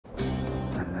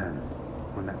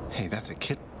Hey, that's a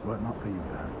kid. Were it not for you,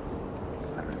 Dad,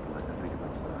 I don't like to think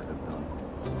about what I'd have done.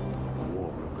 The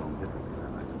war would have gone differently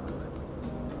then, I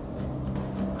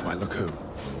suppose. Why, look who.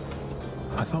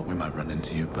 I thought we might run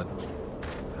into you, but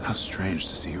how strange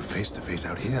to see you face to face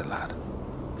out here, lad.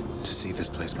 To see this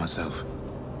place myself,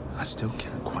 I still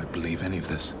can't quite believe any of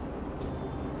this.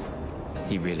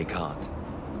 He really can't.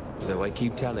 Though I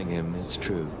keep telling him it's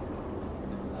true.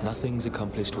 Nothing's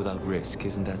accomplished without risk,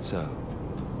 isn't that so?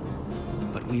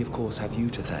 But we, of course, have you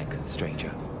to thank,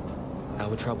 stranger.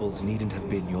 Our troubles needn't have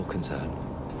been your concern.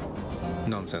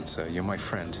 Nonsense, sir. You're my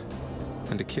friend.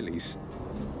 And Achilles.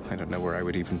 I don't know where I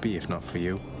would even be if not for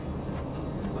you.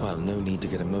 Well, no need to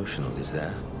get emotional, is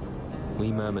there?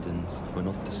 We Myrmidons, we're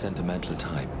not the sentimental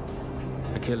type.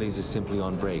 Achilles is simply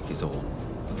on break, is all.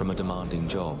 From a demanding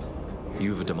job.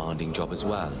 You've a demanding job as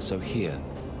well, so here,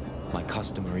 my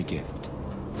customary gift.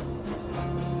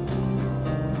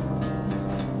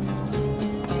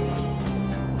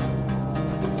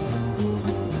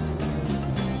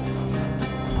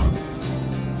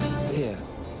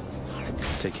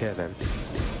 Take care, then.